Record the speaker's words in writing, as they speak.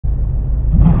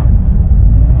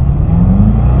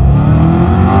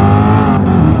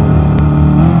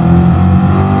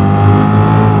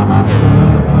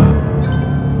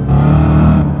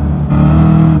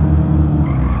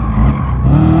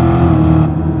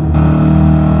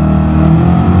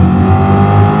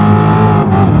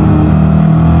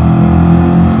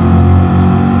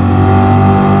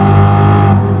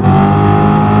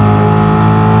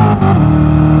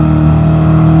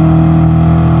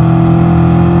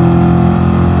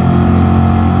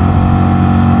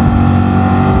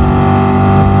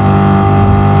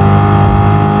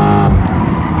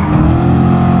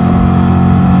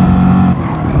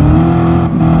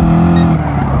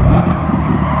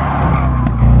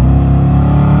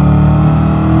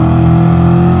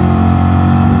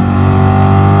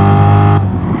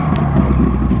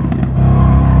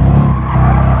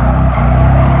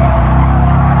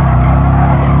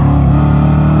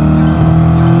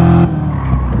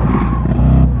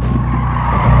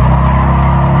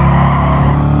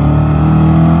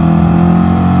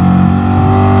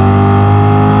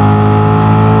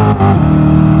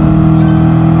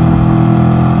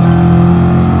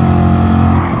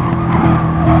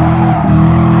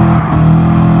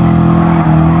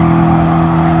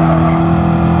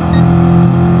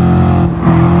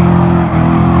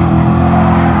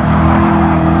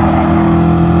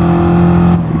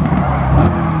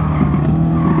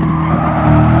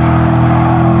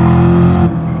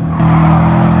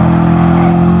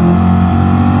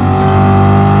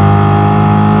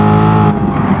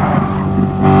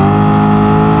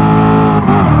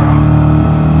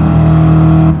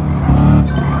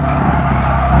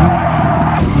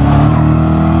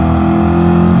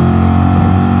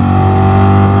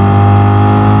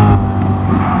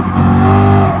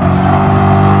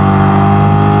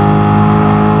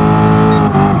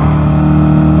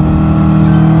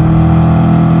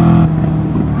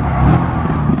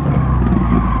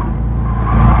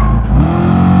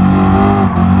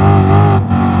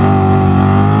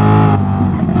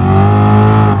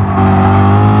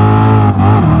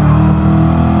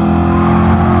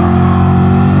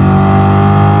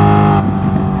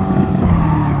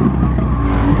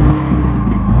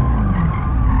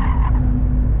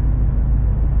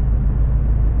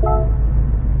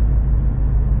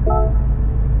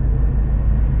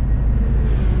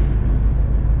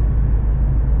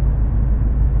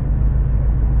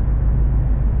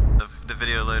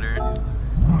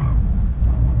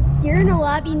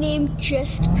lobby named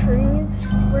Just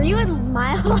Cruise. Were you in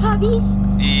my lobby?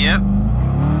 Yep.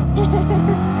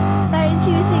 I was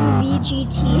using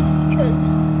VGT because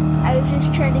I was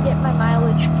just trying to get my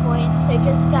mileage points. I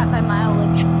just got my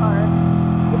mileage car.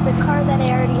 It's a car that I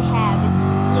already have. It's a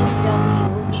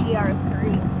BMW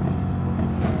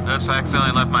GR3. Oops, I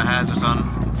accidentally left my hazards on.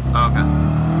 Oh, okay.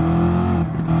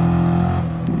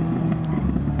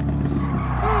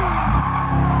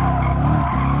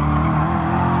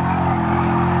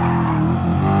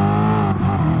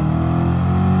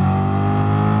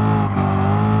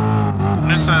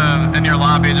 Just in your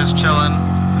lobby, just chilling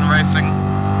and racing. Yeah.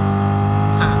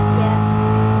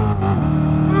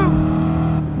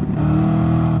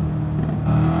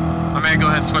 I may go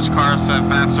ahead and switch cars to a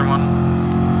faster one.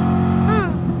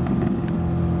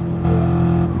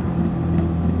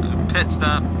 Pit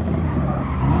stop.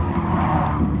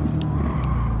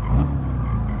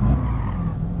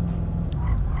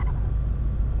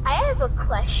 I have a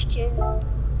question.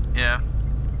 Yeah.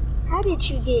 How did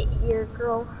you get your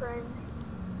girlfriend?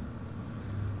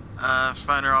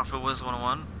 Find her off of Wiz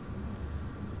 101.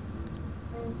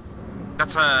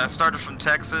 That's started from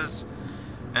Texas,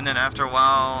 and then after a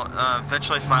while,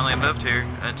 eventually finally moved here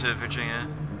into Virginia,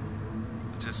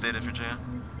 into the state of Virginia.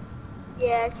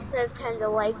 Yeah, because I've kind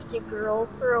of liked a girl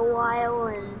for a while,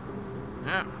 and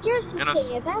Yeah. here's the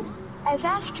thing, I've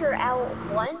asked her out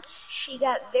once, she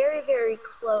got very, very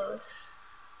close.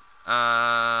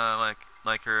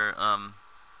 Like her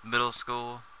middle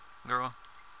school girl.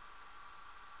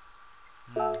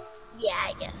 Yeah,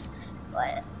 I guess.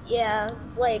 But, yeah,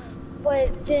 like,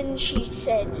 but then she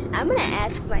said, I'm gonna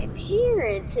ask my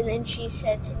parents, and then she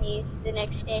said to me the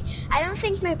next day, I don't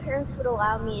think my parents would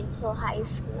allow me until high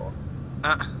school.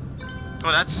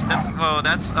 Well, that's whatchamacallit,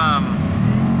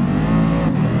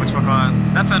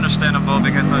 that's understandable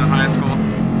because of high school.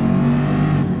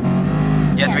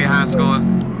 You have to be high school.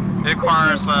 It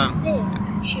requires,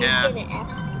 She was gonna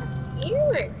ask her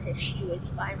parents if she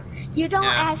was fine. You don't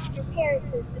ask your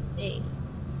parents is the thing.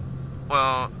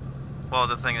 Well,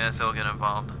 the thing is, they'll get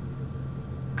involved.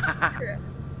 True.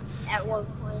 At one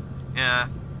point. Yeah,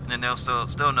 and then they'll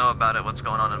still know about it, what's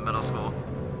going on in middle school.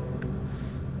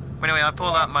 Anyway, I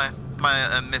pulled out my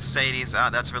Mercedes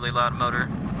out. That's a really loud motor.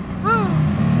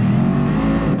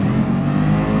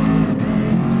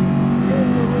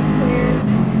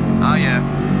 Oh yeah,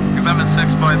 because I'm in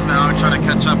 6th place now. I'm trying to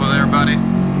catch up with everybody.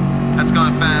 That's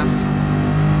going fast.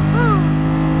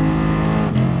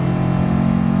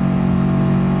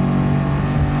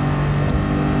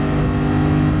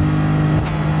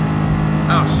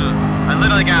 Oh shit! I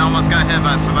literally almost got hit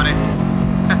by somebody.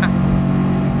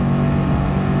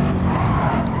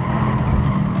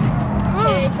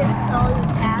 Okay, I just saw you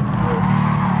pass me.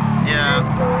 Yeah.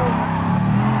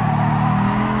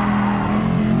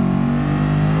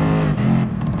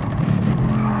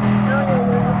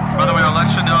 By the way, I'll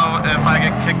let you know if I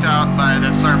get kicked out by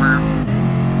this server.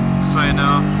 Just so you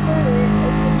know.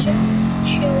 It's just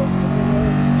chill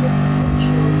server. It's just a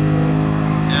chill place.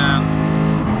 Yeah.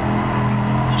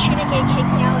 You shouldn't get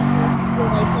kicked out unless you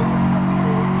like in the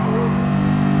full server.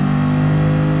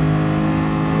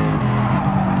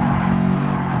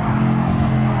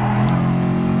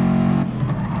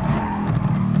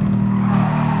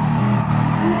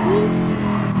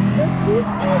 Look who's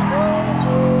behind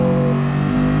you.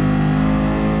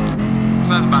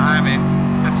 Someone's behind me.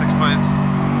 That's 6th place.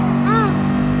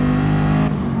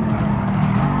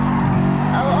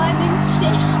 Oh, I'm in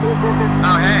 5th.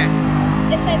 Oh hey.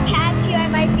 If I pass you, I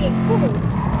might be in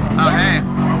 4th. Oh hey.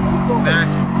 I'm in 4th.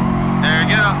 There you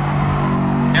go.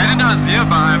 Yeah, I didn't know it was you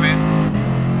behind me.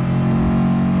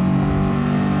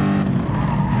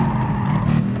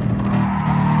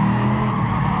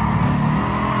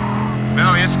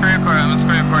 No, you're screen recording. I'm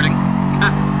screen recording.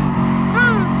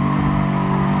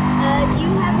 Do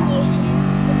you have any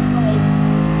hints of like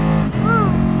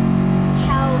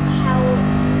how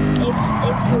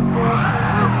if your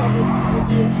girlfriend has ever told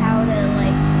you how to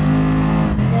like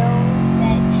know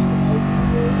that she likes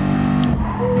you?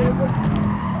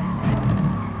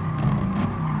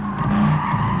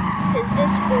 Cause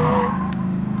this girl,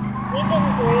 we've been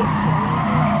great friends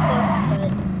and stuff,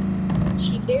 but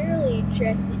she barely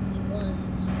rejected me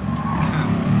once.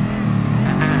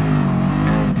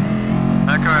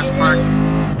 That car is parked.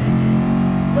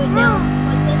 But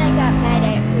then I got mad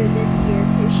at her this year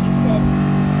because she said,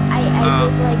 I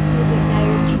did like you, but now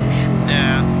you're too short.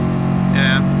 Yeah.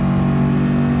 Yeah.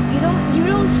 You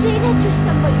don't say that to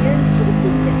somebody, you're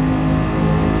insulting them.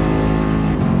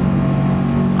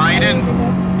 Oh, you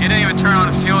didn't even turn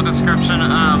on fuel description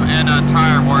and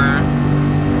tire warner.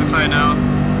 Just so you know.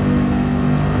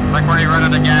 Like where you run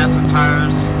out of gas and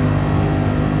tires.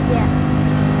 Yeah.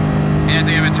 You have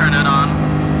to even turn it on.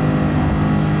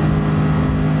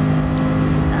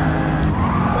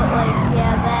 But like,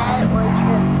 yeah, that or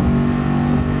just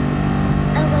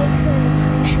I like her and I'm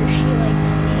pretty sure she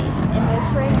likes me. And my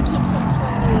friend keeps on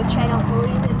telling me, which I don't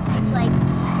believe him. He's like,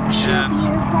 she'll be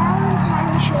your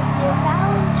Valentine. She'll be your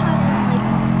Valentine. I'm like,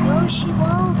 no, she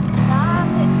won't.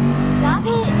 Stop it. Stop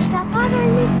it. Stop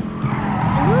bothering me.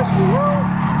 I know she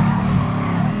won't.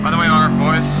 By the way, our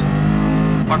voice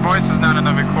is not in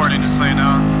the recording, just so you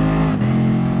know.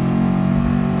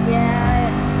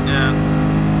 Yeah. Yeah.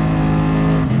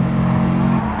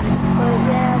 But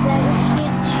yeah, that she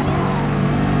is.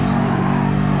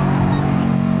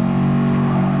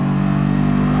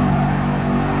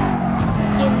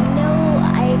 You know,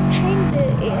 I kinda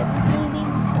am gaining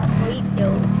some weight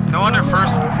though. The one in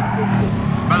first.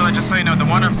 By the way, just so you know, the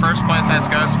one in first place has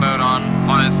ghost mode on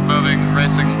his moving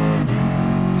racing.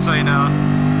 So you know,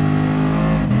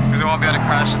 because it won't be able to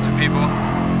crash into people.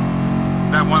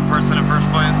 That one person in first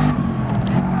place.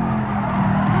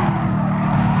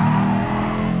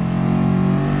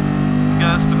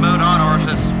 Ghost mode on, or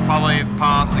just probably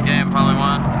pause the game, probably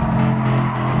won't.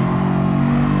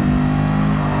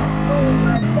 Oh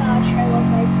my gosh, I love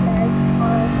my drag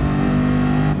car.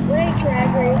 When I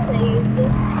drag race, I use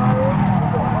this car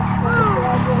because it looks like a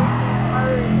drag racing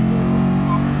car and it goes as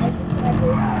fast as a drag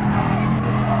racing car.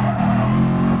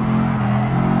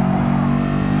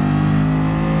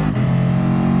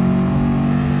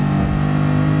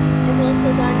 I've also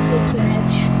gone to a drag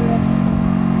strip.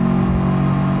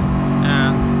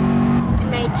 Yeah. And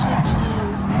my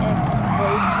TT's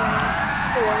ex-boyfriend,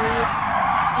 Corey,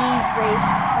 he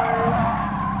raced cars.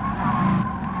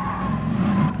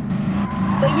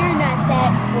 But you're not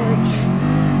that, Corey.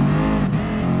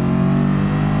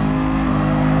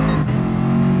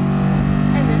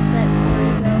 I miss that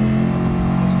Corey, though.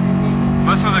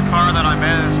 Most of the car that I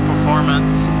made is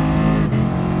performance.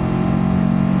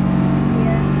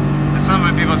 Yeah. And some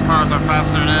of people's cars are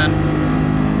faster than.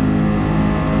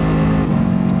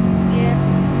 Yeah.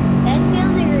 That's the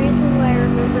only reason why I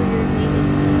remember your name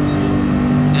is easily.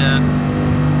 Yeah.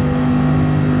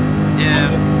 Yeah.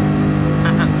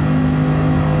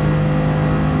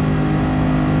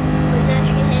 But now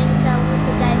she hangs out with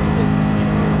the guy who gets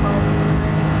involved.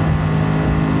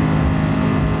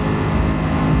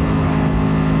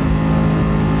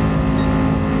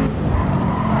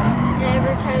 And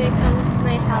every time it comes to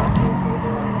my house, he's doing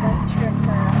electric,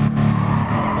 not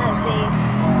vape,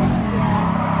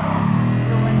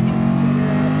 electric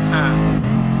cigarette.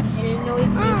 And it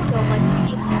annoys me so much. He's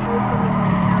just smoking in my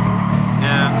house.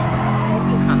 Yeah. And I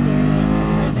just stare at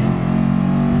him like,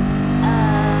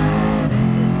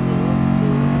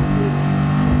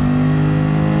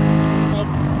 like,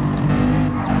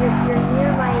 you're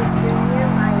near my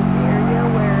area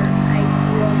where I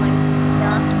do all my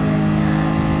stuff and,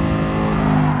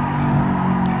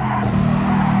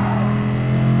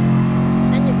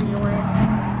 kind of ignore it.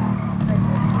 Like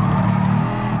this.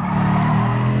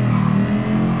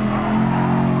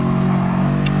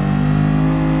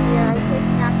 Yeah, I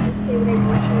just have to say what I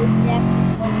usually say after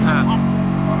it's done.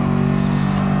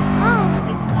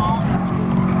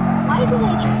 Why did I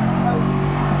just tell you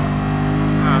that?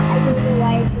 I don't know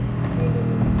why I just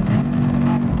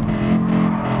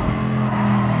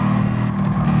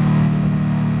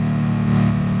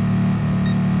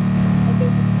I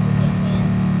think it's because I can.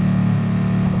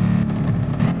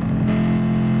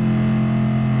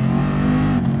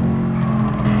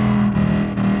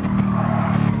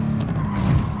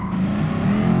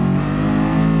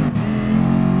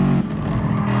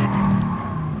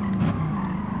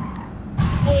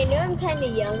 Hey, I know I'm kind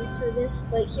of young for this,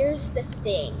 but here's the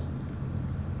thing.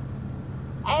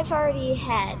 I've already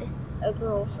had a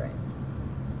girlfriend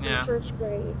Yeah. in first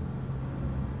grade.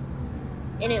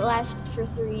 And it lasted for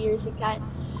 3 years. It got,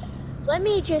 let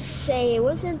me just say, it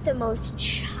wasn't the most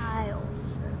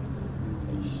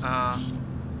child-friendly relationship.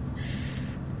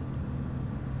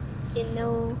 You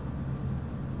know,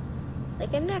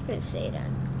 like, I'm not gonna say it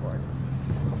on recording,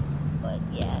 but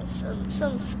yeah,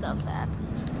 some stuff happens.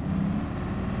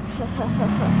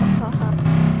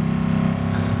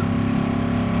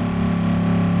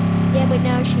 Yeah, but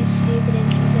now she's stupid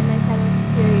and she's in my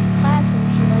 7th period class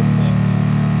and she likes it.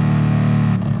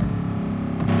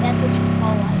 That's what you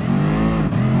call life.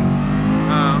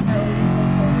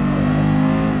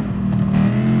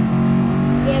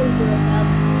 Yeah, we grew up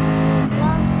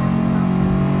long time ago.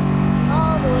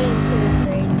 All the way in 3rd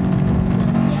grade. So,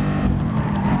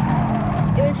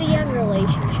 yeah. It was a young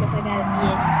relationship, I gotta be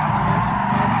honest.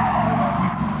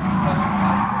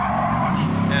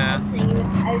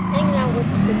 I was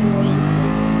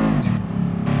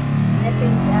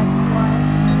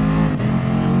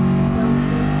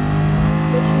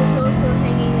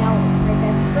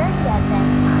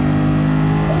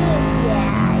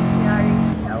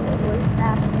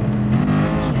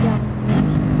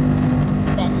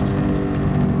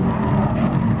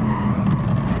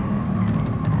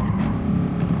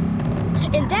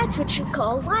That's what you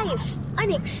call life.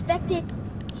 Unexpected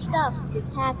stuff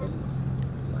just happens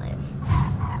in life.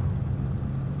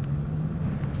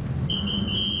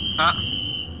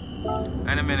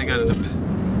 I didn't mean to go to the...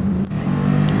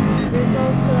 There's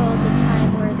also the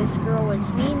time where this girl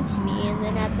was mean to me, and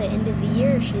then at the end of the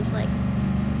year, she's like,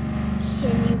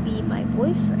 "Can you be my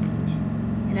boyfriend?"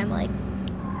 And I'm like,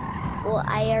 "Well,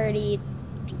 I already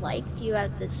liked you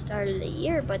at the start of the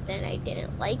year, but then I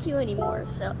didn't like you anymore."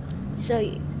 So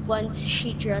once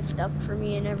she dressed up for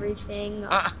me and everything,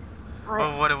 oh,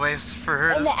 what a waste for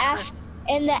her to start.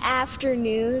 in the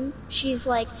afternoon, she's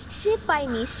like, sit by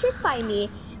me,"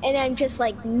 and I'm just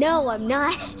like, "No, I'm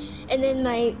not." And then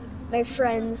my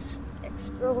friend's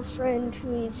ex-girlfriend,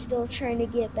 who he's still trying to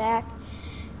get back,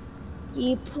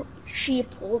 she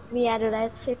pulled me out of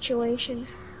that situation,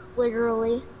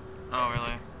 literally. Oh,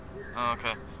 really? Oh,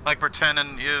 okay. Like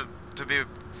pretending you to be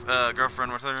a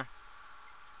girlfriend with her?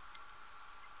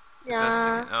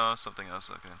 Nah. Oh, something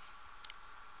else, okay.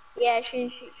 Yeah,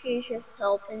 she's just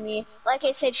helping me. Like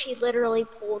I said, she literally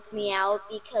pulled me out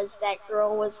because that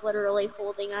girl was literally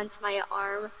holding onto my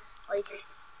arm.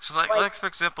 She's like for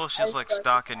example, she's like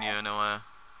stalking you in a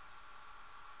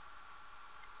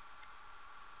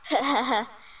way.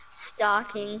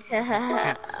 Stalking.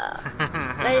 my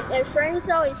friends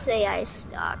always say I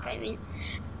stalk. I mean,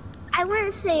 I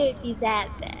wouldn't say it'd be that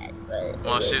bad, but...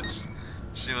 Well,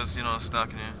 she was, you know,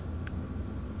 stalking you.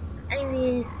 I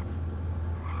mean...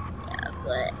 Yeah,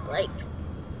 but, like...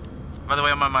 By the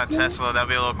way, I'm on my Tesla. That'll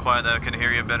be a little quiet. That I can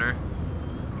hear you better.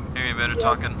 Hear you better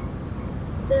talking.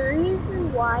 The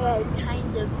reason why I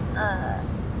kind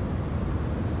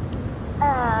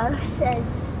of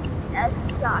says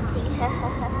stalking.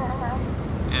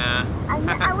 Yeah.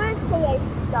 I wouldn't say I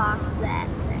stalk that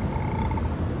bad.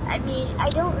 I mean, I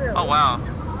don't really. Oh wow!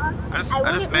 Stalk.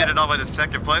 I just made it all the way to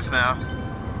second place now.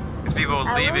 These people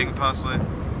are leaving possibly.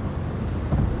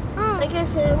 Like I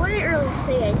said, I wouldn't really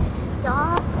say I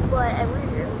stalk, but I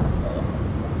wouldn't really say it.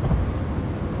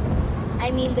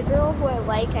 I mean, the girl who I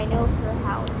like, I know her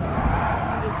house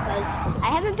because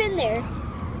I haven't been there,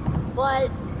 but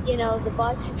you know, the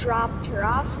bus dropped her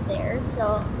off there,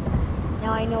 so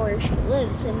now I know where she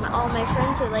lives, and all my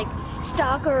friends are like,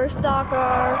 "Stalker,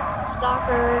 stalker,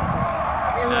 stalker."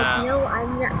 And I'm like, "No,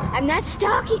 I'm not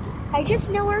stalking. I just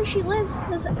know where she lives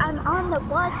because I'm on the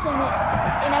bus, and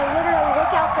I literally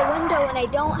look out the window and I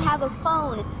don't have a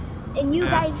phone. And you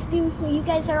guys do, so you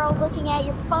guys are all looking at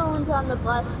your phones on the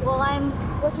bus while I'm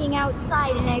looking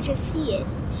outside and I just see it."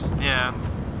 Yeah.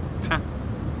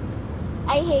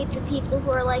 I hate the people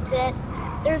who are like that.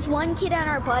 There's one kid on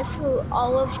our bus who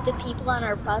all of the people on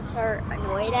our bus are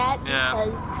annoyed at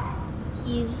because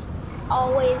he's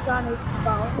always on his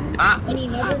phone and he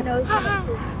never knows when it's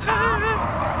his stop.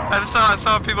 I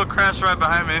saw people crash right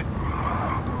behind me.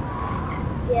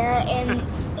 Yeah, and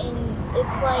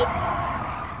it's like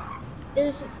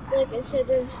like I said,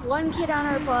 there's one kid on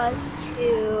our bus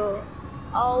who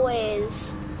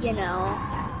always, you know,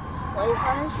 plays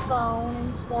on his phone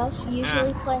and stuff,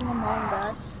 usually playing Among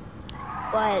Us.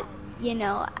 But, you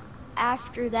know,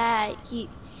 after that,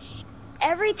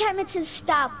 every time it's his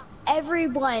stop,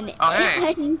 everyone... Oh,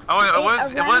 hey.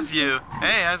 It was you.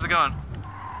 Hey, how's it going?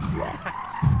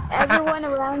 Everyone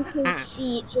around his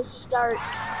seat just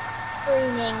starts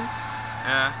screaming,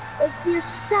 "Yeah. It's your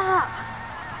stop!"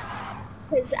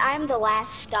 Because I'm the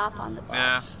last stop on the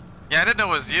bus. Yeah, I didn't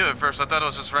know it was you at first. I thought it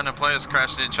was just random players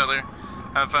crashing each other.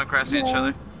 Having fun crashing each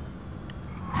other.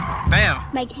 Bam!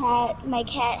 My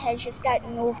cat has just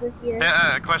gotten over here.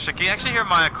 Yeah, question. Can you actually hear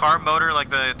my car motor, like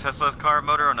the Tesla's car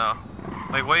motor, or no?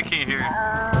 Like, what can you hear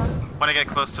when I get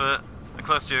close to it? Like,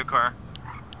 close to your car?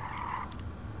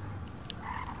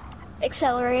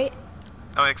 Accelerate.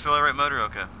 Oh, accelerate motor?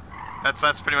 Okay. That's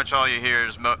pretty much all you hear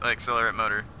is accelerate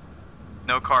motor.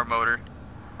 No car motor.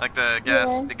 Like the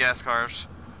gas cars.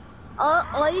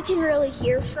 All you can really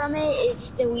hear from it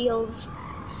is the wheels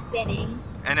spinning.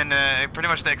 And then pretty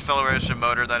much the acceleration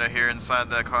motor that I hear inside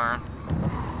the car.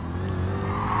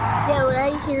 Yeah, what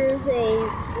I hear is a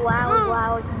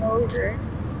loud motor.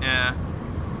 Yeah.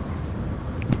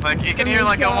 Like you can hear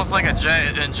like almost like a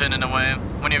jet engine in a way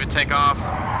when you take off.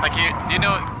 Like do you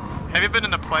know? Have you been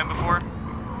in a plane before?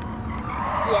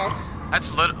 Yes.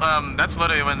 That's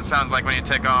literally what it sounds like when you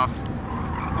take off.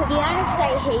 To be honest,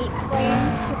 I hate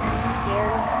planes because I'm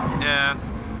scared of them. Yeah.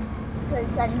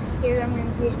 Because I'm scared I'm gonna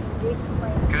get in a big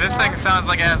plane. Because this thing sounds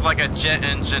like it has like a jet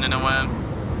engine in a way,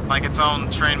 like its own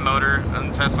train motor in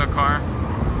the Tesla car.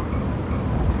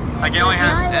 Like it only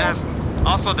has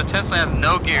also the Tesla has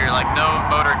no gear, like no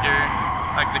motor gear,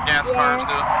 like the gas cars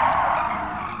do.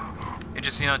 You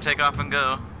just take off and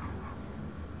go.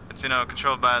 It's, you know,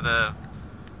 controlled by the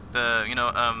you know,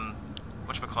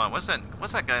 whatchamacallit,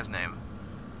 what's that guy's name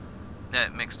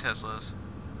that makes Teslas?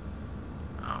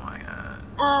 Oh my god.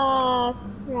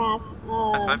 Crap.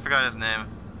 I forgot his name.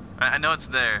 I know it's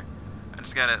there. I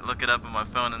just gotta look it up on my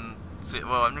phone and see.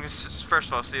 Well, I'm gonna first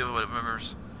of all see what it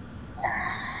remembers.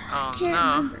 Oh Can't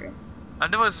no. remember. I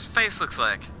know what his face looks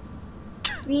like.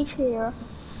 Me too.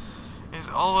 He's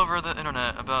all over the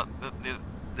internet about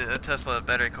the Tesla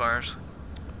battery cars.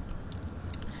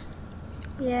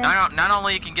 Yeah. Not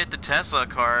only you can get the Tesla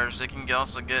cars, they can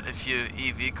also get a few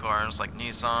EV cars like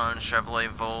Nissan, Chevrolet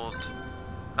Volt.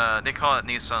 They call it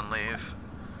Nissan Leaf.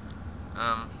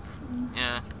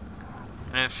 Yeah,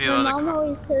 and a few My other mom cars.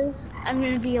 always says I'm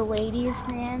gonna be a ladies'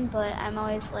 man, but I'm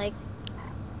always like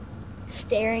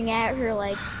staring at her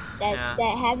like Yeah,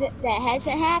 that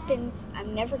hasn't happened.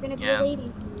 I'm never gonna be a yeah.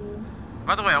 ladies' man.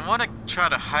 By the way, I want to try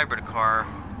the hybrid car.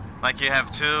 Like you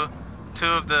have two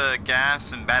of the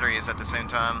gas and batteries at the same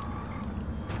time.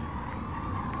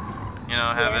 You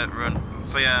know, have Yeah. it run.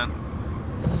 So yeah.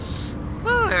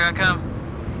 Woo, here I come.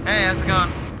 Hey, how's it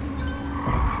going?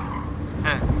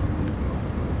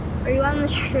 Are you on the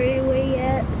straightaway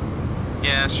yet?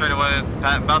 Yeah, straight away.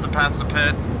 About to pass the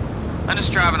pit. I'm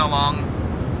just driving along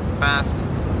fast.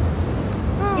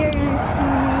 You're gonna see me.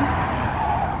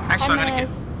 Actually, I'm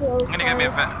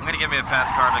gonna get me a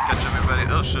fast car to catch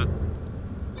everybody. Oh shit,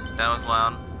 that was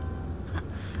loud.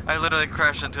 I literally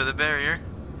crashed into the barrier.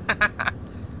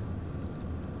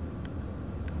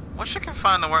 Wish I could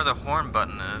find where the horn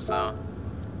button is though.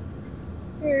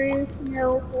 There is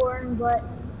no horn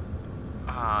button.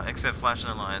 Except flashing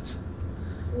the lights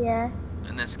Yeah.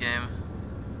 in this game.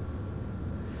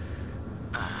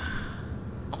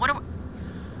 I wonder.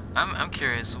 I'm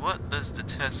curious. What does the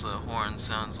Tesla horn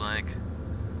sounds like?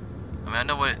 I mean, I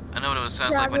know what it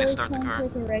sounds like when you Probably start the sounds car.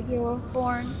 like a regular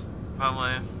horn.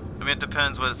 Probably. I mean, it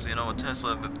depends what it's, you know, with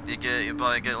Tesla, but you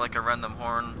probably get like a random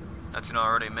horn that's, you know,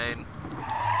 already made,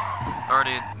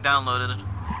 already downloaded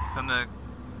from the.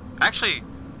 Actually,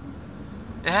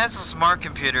 it has a smart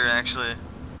computer. Actually,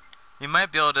 you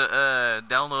might be able to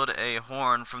download a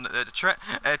horn from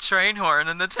a train horn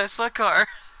in the Tesla car.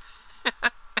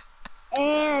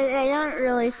 And I don't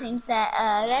really think that,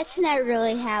 that's not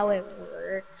really how it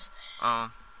works.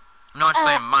 I'm not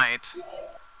saying might.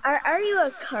 Are you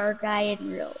a car guy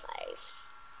in real life?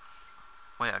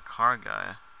 Wait, a car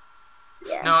guy?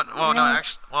 Yeah. No, well, You no,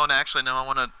 know, actually, no. I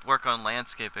want to work on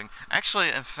landscaping. Actually,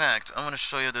 in fact, I want to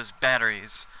show you those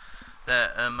batteries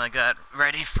that I got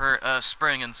ready for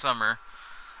spring and summer.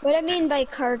 what I mean by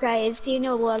car guy is, do you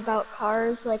know a lot about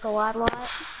cars? Like a lot?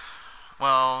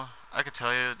 Well, I could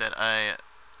tell you that I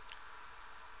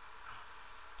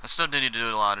still do need to do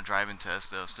a lot of driving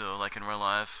tests though, still like in real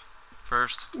life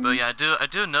first. But yeah, I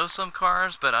do know some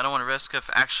cars, but I don't want to risk of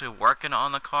actually working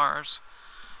on the cars.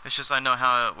 It's just I know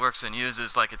how it works and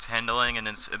uses, like its handling and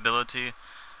its ability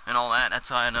and all that. That's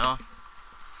how I know.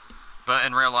 But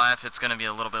in real life, it's gonna be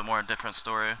a little bit more different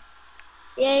story.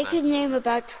 Yeah, I So, could name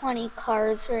about 20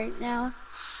 cars right now.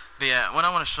 but yeah, what I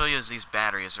want to show you is these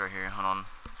batteries right here. Hold on,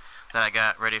 that I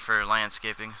got ready for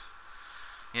landscaping.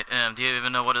 Yeah, do you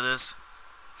even know what it is?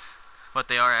 What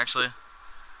they are actually?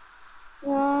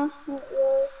 No, not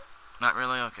really. Not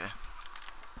really. Okay.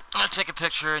 I'll take a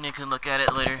picture and you can look at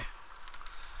it later.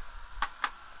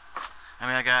 I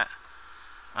mean, I got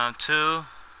two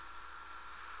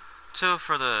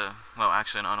for the. Well,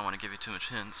 actually, no, I don't want to give you too much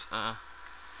hints.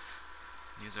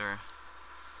 These are.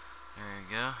 There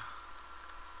you go.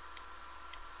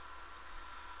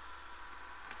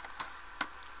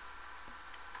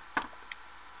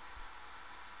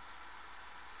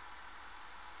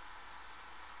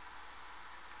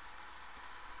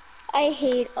 I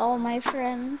hate all my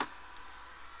friends.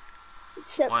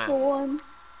 Except What? for one.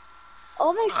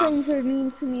 All my friends are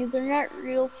mean to me. They're not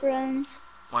real friends.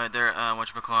 What? They're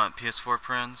whatchamacallit, PS4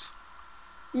 friends?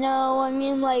 No, I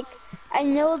mean like, I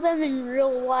know them in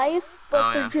real life, but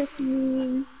Oh they're yeah. just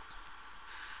mean.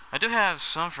 I do have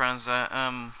some friends that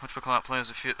whatchamacallit plays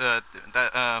a few that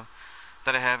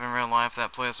I have in real life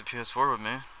that plays the PS4 with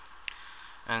me,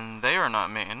 and they are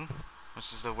not mean,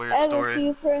 which is a weird I have a story.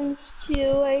 few friends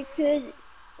too.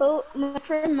 Oh, my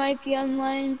friend might be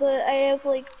online, but I have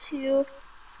like two.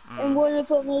 And one of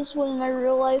them is one of my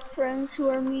real life friends who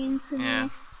are mean to Yeah. me.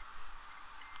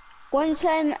 One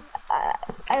time,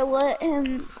 I let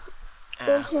him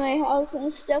go to my house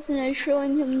and stuff, and I was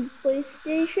showing him the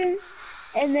PlayStation.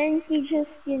 And then he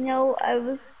just, you know, I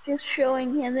was just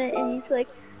showing him it, and he's like,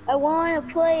 I want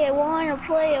to play, I want to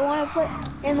play, I want to play.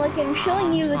 And like, I'm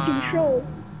showing you the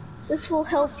controls. This will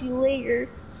help you later.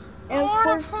 And of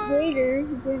course, later,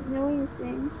 he didn't know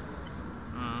anything.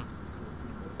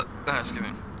 Excuse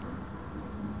me.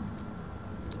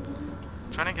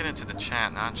 I'm trying to get into the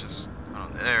chat, not just. Oh,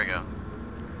 there we go.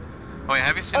 Oh, wait,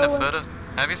 have you seen the photos?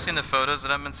 Have you seen the photos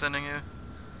that I've been sending you?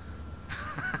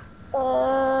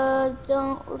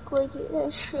 Don't look like it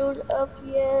has showed up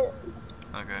yet.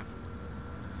 Okay.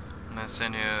 I'm gonna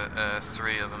send you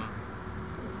 3 of them.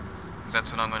 Because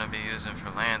that's what I'm gonna be using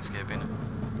for landscaping.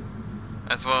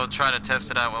 As well, try to test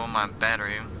it out on my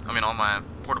battery. I mean, on my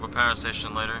portable power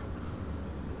station later.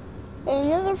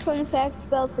 Another fun fact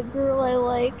about the girl I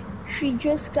like, she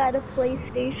just got a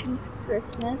PlayStation for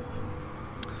Christmas.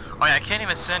 Oh yeah, I can't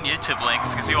even send YouTube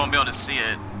links because you won't be able to see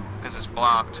it because it's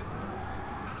blocked.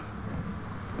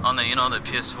 On the, you know, the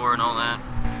ps4 and all that.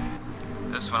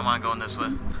 This one, am I going this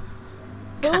way?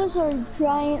 Those are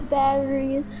giant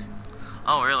batteries.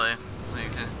 Oh really? So you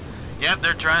can... Yep,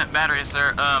 they're giant batteries.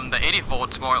 They're the 80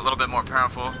 volts more, a little bit more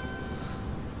powerful.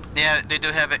 Yeah, they do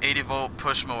have an 80 volt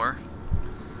push more.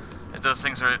 Those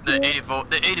things are the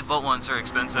 80 volt ones are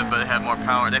expensive, but they have more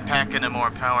power. They pack in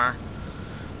more power.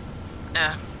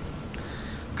 Yeah.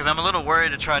 Because I'm a little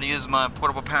worried to try to use my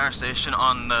portable power station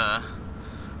on the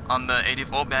 80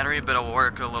 volt battery, but it'll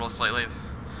work a little slightly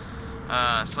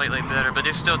better. But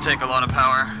they still take a lot of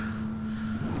power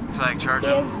to like charge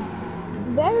them.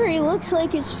 Battery looks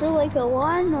like it's for like a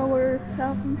lawnmower or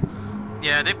something.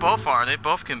 Yeah, they both are. They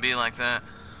both can be like that.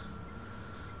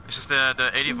 It's just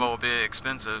the 80 volt will be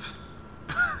expensive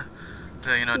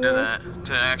to, you know, do that,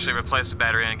 to actually replace the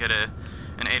battery and get an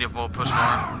 80 volt push more.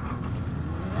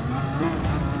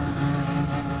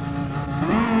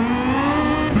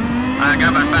 I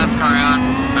got my fast car on.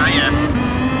 Oh yeah.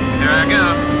 Here I go.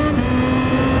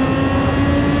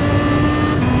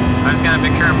 I just gotta be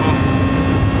careful.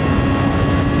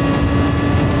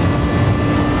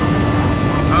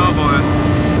 Oh boy.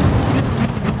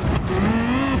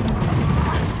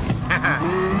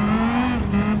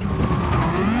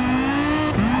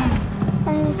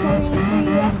 I'm just waiting for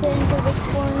you at the end of the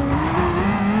corner.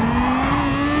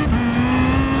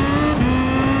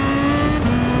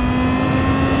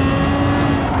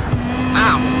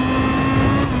 Ow!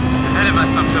 I hit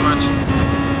myself too much.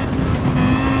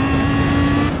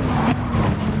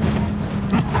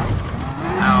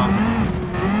 Ow.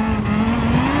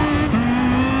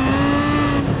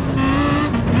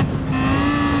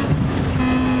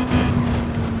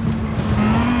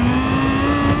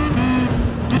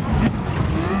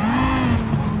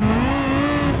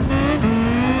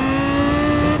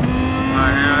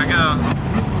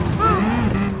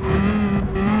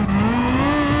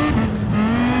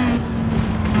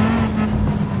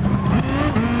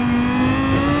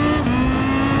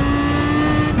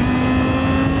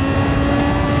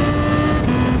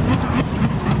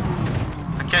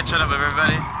 Shut up,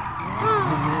 everybody.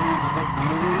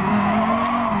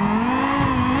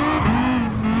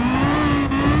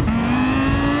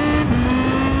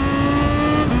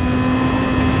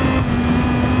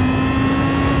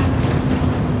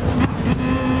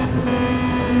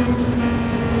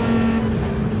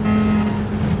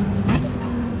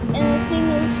 And the thing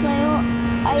is,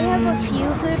 I have a few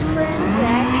good friends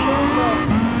actually, but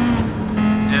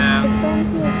yeah, the friend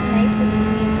who is nicest to me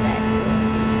is that girl.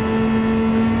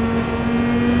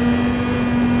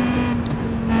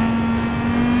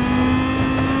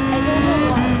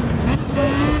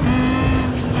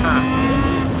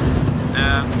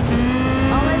 Yeah.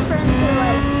 All my friends are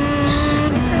like,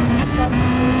 my friends suck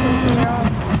too,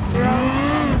 they're always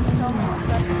trying to tell me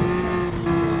about my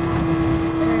secrets that are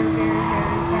very, very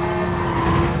bad.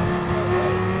 But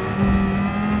like,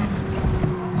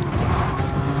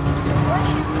 let's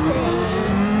just say,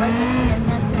 like I said, I'm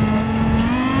not the most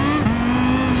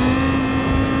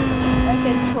like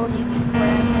I've told you before,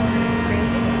 I'm only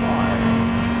rated a bar.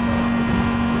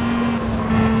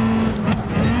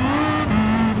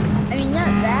 I mean,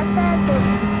 not that bad, but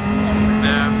kind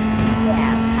of.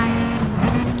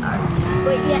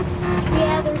 But yeah,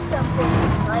 there's some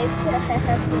things in life that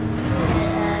have been,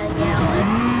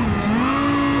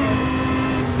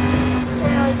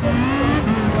 like this point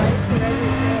in life where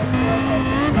every day I feel like I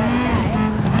just gotta die.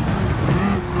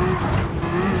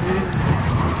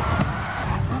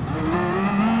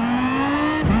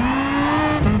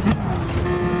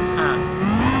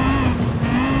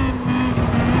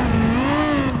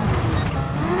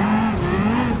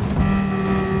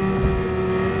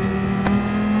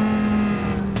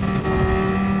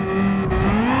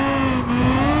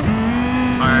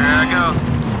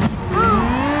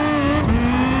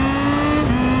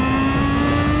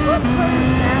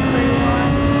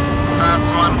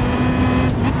 Fast one.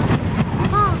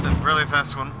 The really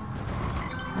fast one.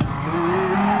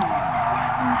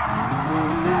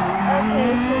 Okay,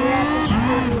 so you're at the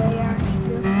freeway,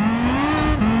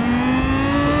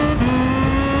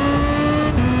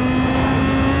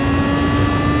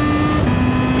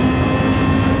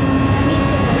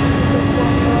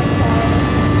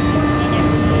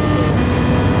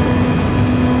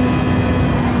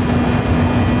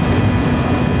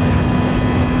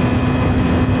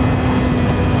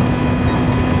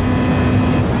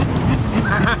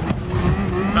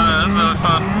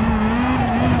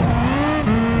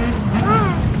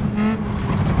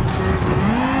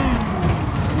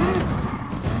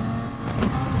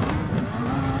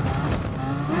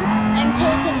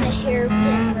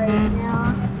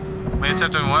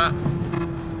 Start doing what?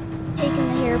 Taking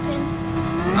the hairpin.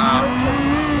 Oh,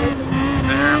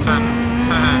 the hairpin.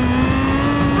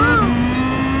 Woo!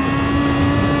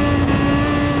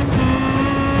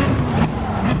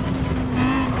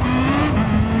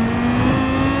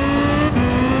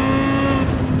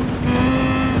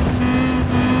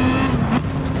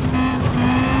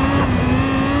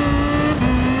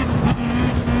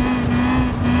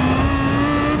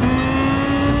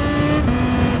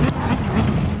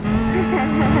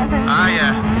 Ah,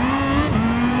 yeah.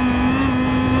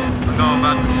 I'm going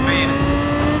about the speed.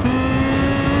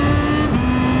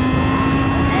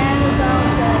 And about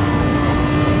the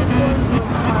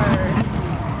car.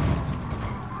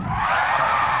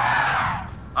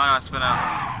 Oh no, I spin out.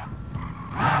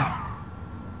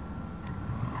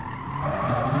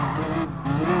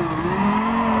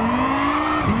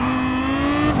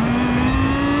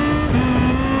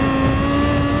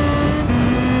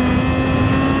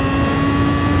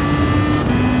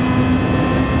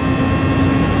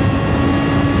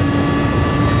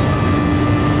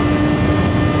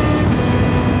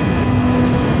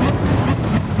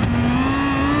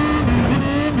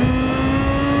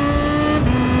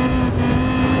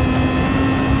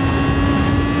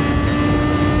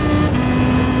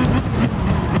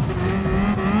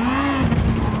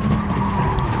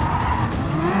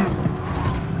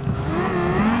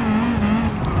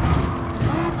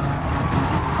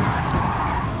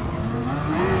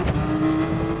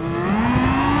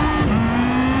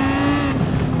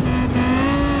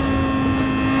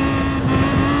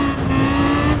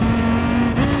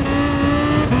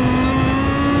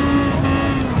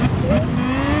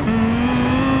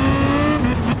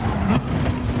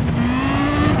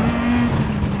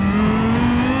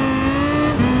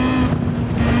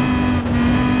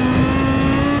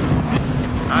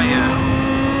 Oh yeah.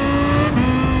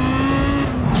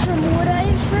 From what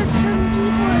I've heard from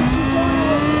people is you don't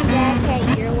want to look back at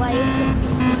your life and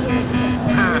compare it to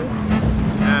others.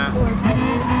 Yeah. Or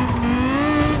better.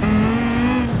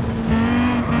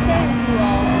 Can't do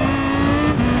all.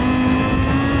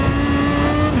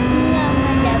 No,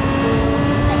 my dad blue.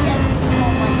 My dad so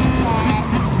much cat.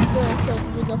 You're so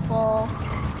beautiful.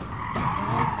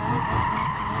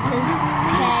 This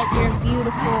cat, you're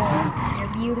beautiful.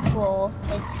 You're beautiful.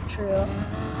 It's true.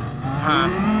 Huh.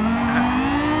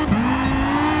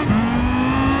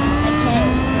 My cat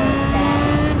is really bad.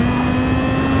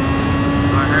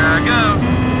 Well, here I go.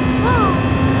 Oh,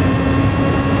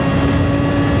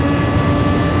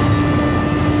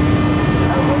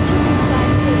 what can you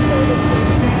find so beautiful,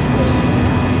 Franklin?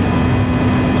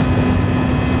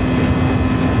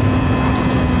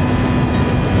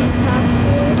 Talk to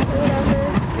it or whatever?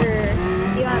 Or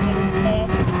you want me to stay?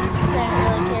 'Cause I don't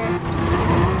really care.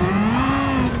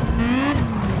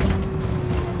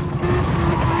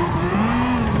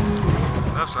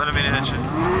 Oops, I didn't mean to hit you.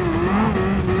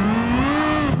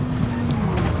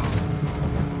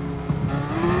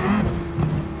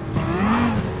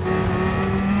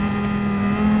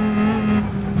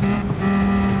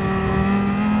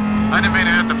 I didn't mean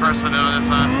to hit the person doing this,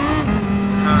 huh?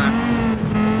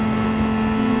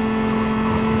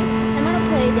 I'm gonna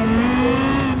play a different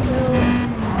game, so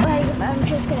like I'm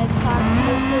just gonna talk to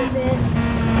you for a bit.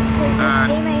 Because this Alright.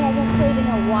 game I haven't played in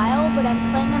a while, but I'm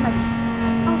playing on my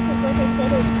because like I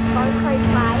said, it's Far Cry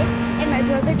 5, and my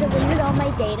brother deleted all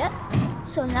my data.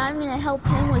 So now I'm gonna help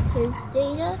him with his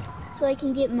data, so I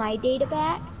can get my data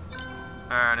back.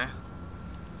 Alrighty.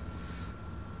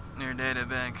 Your data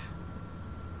bank.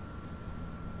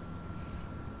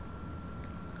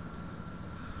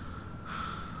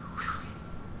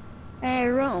 I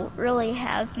don't really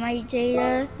have my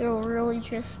data. It'll really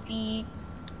just be,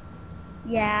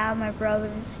 yeah, my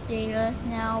brother's data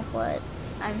now, but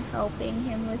I'm helping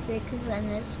him with it because I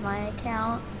missed my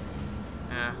account.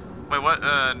 Yeah. Wait, what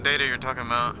data you're talking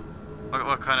about?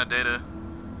 What kind of data?